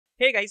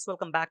Hey guys,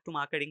 welcome back to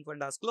Marketing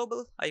Fundas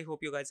Global. I hope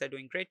you guys are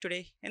doing great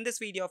today. In this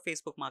video of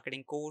Facebook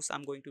marketing course,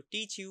 I'm going to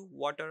teach you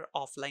what are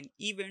offline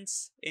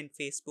events in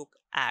Facebook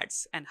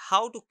ads and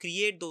how to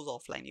create those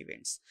offline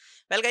events.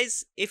 Well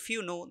guys, if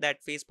you know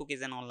that Facebook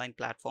is an online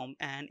platform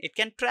and it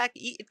can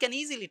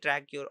easily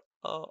track your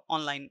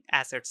online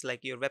assets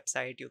like your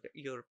website,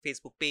 your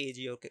Facebook page,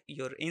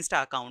 your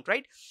Insta account,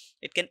 right?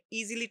 It can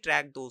easily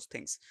track those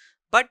things.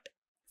 But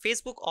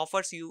Facebook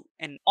offers you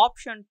an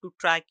option to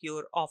track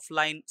your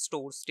offline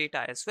stores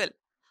data as well.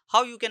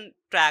 How you can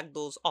track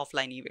those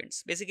offline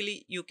events?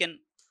 Basically, you can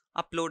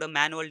upload a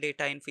manual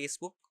data in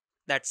Facebook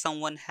that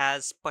someone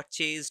has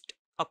purchased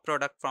a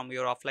product from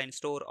your offline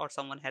store or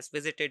someone has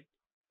visited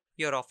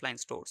your offline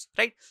stores,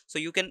 right? So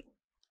you can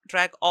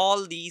track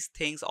all these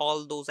things,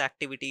 all those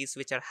activities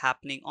which are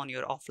happening on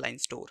your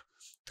offline store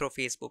through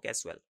Facebook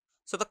as well.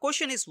 So the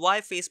question is why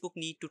Facebook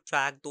need to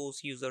track those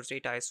users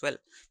data as well?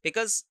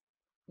 Because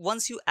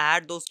once you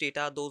add those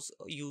data, those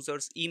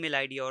users email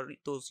id or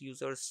those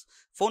users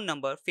phone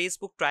number,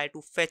 Facebook try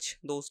to fetch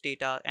those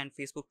data and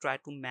Facebook try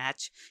to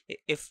match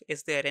if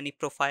is there any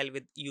profile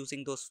with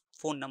using those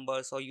phone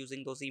numbers or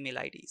using those email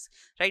ids,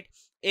 right?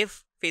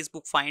 If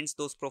Facebook finds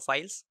those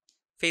profiles,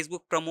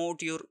 Facebook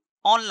promote your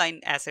online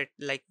asset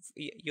like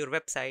your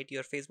website,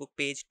 your Facebook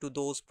page to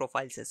those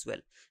profiles as well,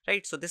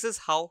 right? So this is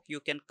how you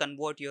can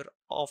convert your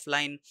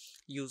offline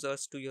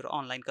users to your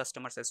online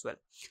customers as well.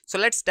 So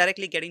let's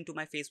directly get into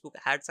my Facebook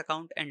ads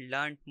account and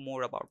learn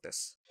more about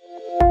this.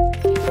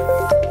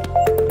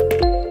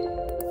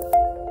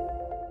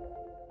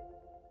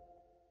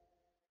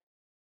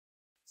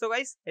 So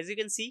guys, as you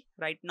can see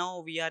right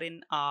now we are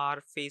in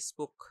our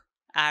Facebook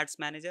ads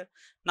manager.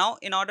 Now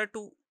in order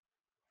to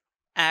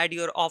add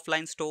your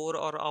offline store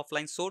or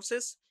offline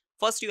sources,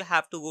 first you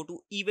have to go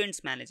to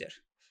events manager,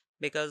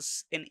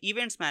 because in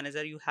events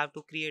manager you have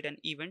to create an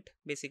event.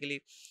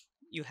 Basically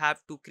you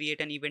have to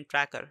create an event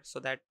tracker so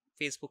that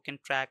Facebook can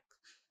track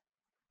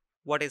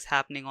what is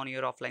happening on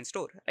your offline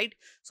store, right?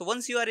 So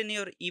once you are in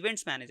your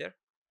events manager,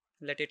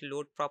 let it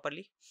load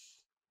properly,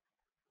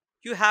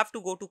 you have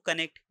to go to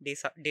connect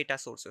data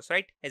sources,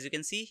 right? As you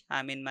can see,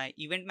 I'm in my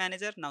event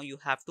manager. Now you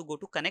have to go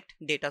to connect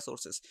data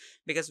sources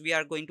because we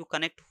are going to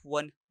connect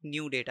one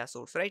new data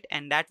source, right?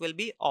 And that will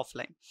be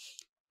offline.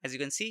 As you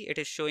can see, it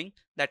is showing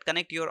that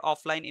connect your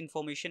offline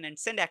information and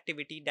send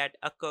activity that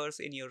occurs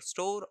in your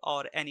store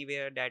or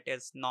anywhere that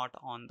is not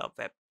on the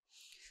web.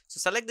 So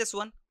select this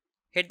one,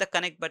 hit the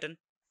connect button,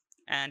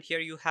 and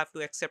here you have to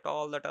accept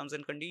all the terms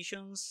and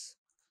conditions,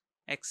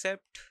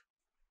 accept,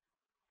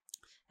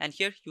 and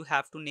here you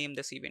have to name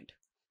this event,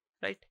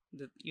 right?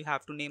 You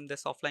have to name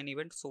this offline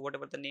event. So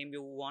whatever the name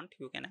you want,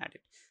 you can add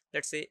it.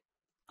 Let's say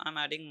I'm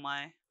adding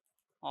my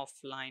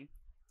offline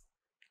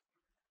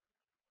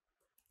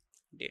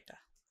data,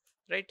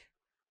 right?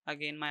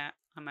 Again,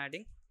 I'm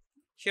adding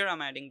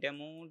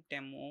demo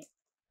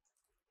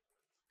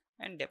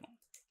and demo.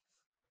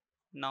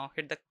 Now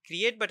hit the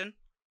create button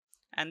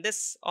and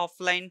this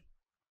offline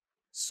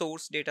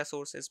source data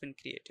source has been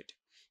created.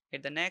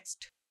 Hit the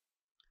next.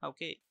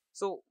 Okay,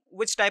 so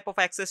which type of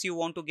access you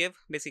want to give?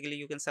 Basically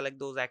you can select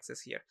those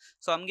access here.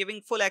 So I'm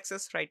giving full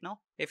access right now.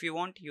 If you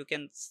want, you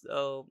can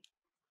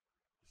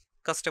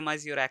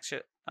customize your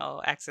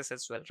access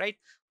as well, right?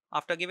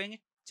 After giving it,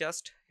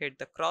 just hit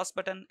the cross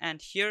button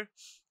and here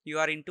you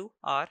are into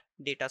our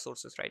data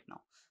sources right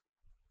now.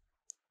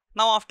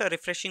 Now after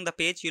refreshing the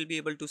page, you'll be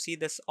able to see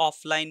this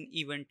offline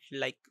event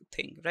like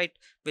thing, right,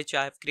 which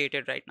I have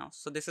created right now.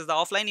 So this is the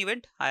offline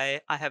event. I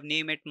have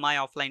named it my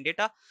offline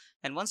data,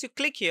 and once you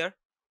click here,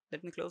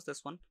 let me close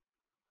this one.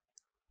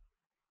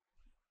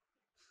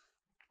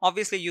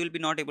 Obviously you will be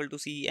not able to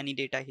see any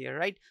data here,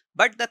 right?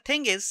 But the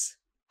thing is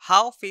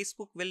how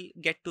Facebook will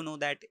get to know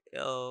that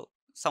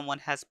someone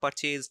has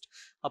purchased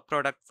a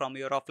product from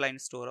your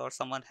offline store or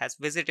someone has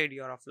visited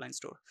your offline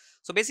store.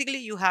 So basically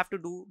you have to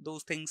do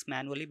those things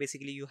manually.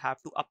 Basically you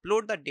have to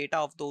upload the data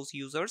of those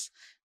users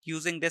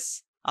using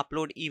this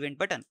upload event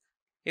button.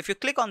 If you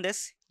click on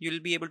this, you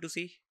will be able to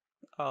see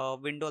a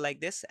window like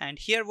this, and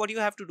here what you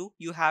have to do,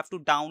 you have to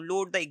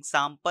download the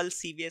example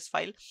CVS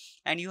file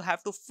and you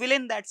have to fill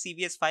in that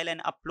CVS file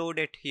and upload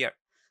it here,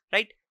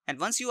 right? And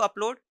once you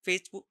upload,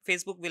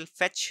 Facebook will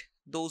fetch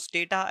those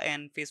data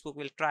and Facebook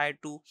will try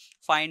to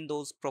find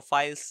those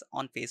profiles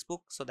on Facebook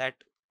so that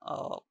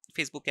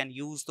Facebook can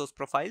use those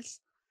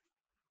profiles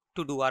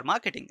to do our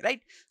marketing,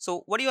 right?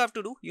 So what do you have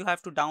to do? You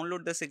have to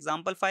download this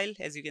example file.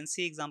 As you can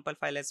see, example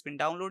file has been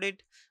downloaded.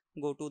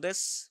 Go to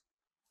this,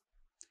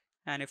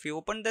 and if you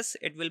open this,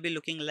 it will be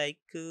looking like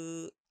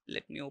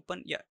let me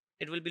open. Yeah,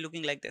 it will be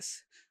looking like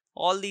this.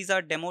 All these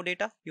are demo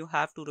data. You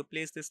have to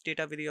replace this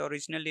data with your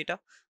original data,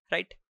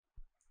 right?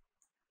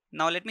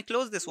 Now let me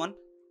close this one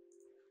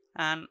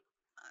and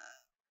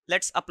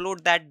let's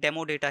upload that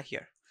demo data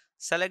here.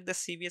 Select the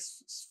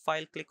CVS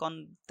file, click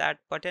on that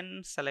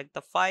button, select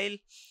the file.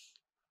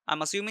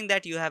 I'm assuming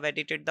that you have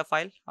edited the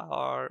file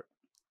or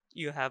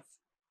you have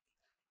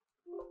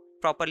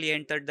properly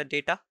entered the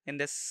data in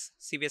this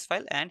CVS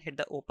file and hit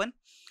the open.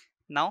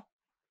 Now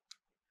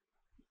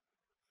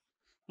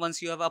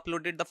once you have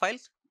uploaded the file,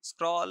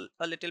 scroll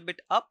a little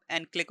bit up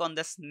and click on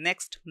this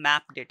next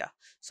map data,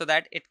 so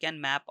that it can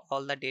map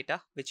all the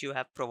data which you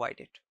have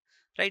provided.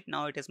 Right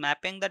now it is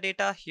mapping the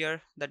data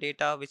here, the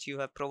data which you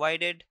have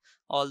provided,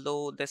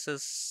 although this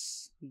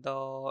is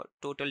the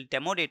total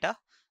demo data,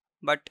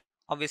 but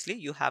obviously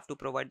you have to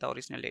provide the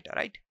original data,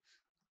 right?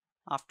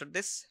 After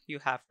this you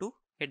have to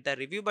hit the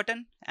review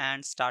button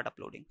and start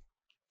uploading,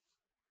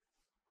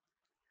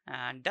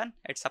 and done,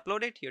 it's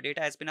uploaded, your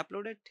data has been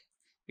uploaded.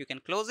 You can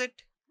close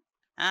it,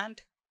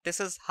 and this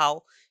is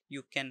how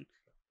you can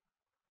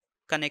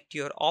connect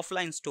your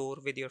offline store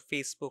with your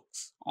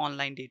Facebook's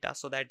online data,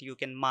 so that you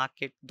can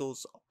market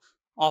those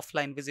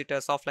offline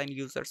visitors, offline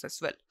users as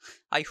well.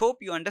 I hope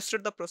you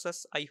understood the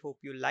process. I hope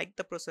you liked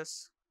the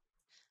process,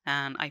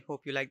 and I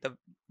hope you like the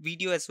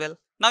video as well.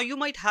 Now you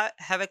might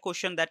have a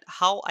question that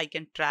how I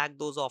can track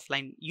those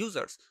offline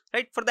users,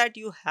 right? For that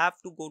you have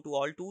to go to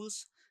all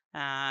tools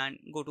and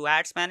go to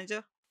ads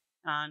manager,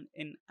 and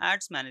in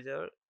ads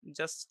manager,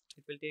 just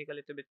it will take a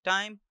little bit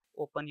time.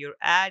 Open your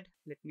ad,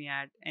 let me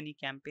add any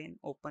campaign,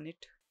 open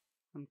it.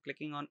 I'm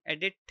clicking on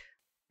edit,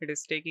 it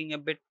is taking a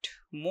bit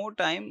more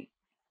time.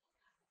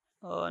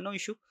 No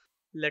issue,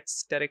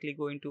 let's directly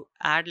go into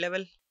ad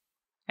level.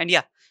 And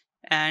yeah,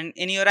 and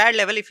in your ad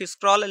level, if you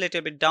scroll a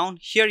little bit down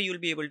here, you'll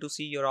be able to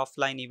see your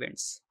offline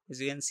events. As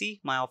you can see,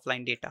 my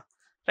offline data,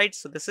 right?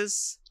 So this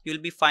is,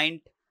 you'll be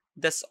find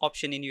this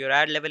option in your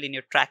ad level in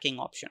your tracking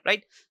option,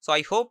 right? So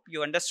I hope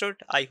you understood.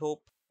 I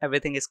hope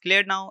everything is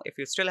clear now. If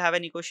you still have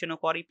any question or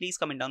query, please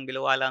comment down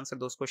below. I'll answer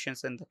those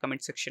questions in the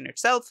comment section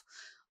itself.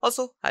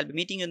 Also, I'll be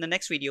meeting you in the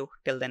next video.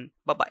 Till then,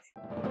 bye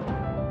bye.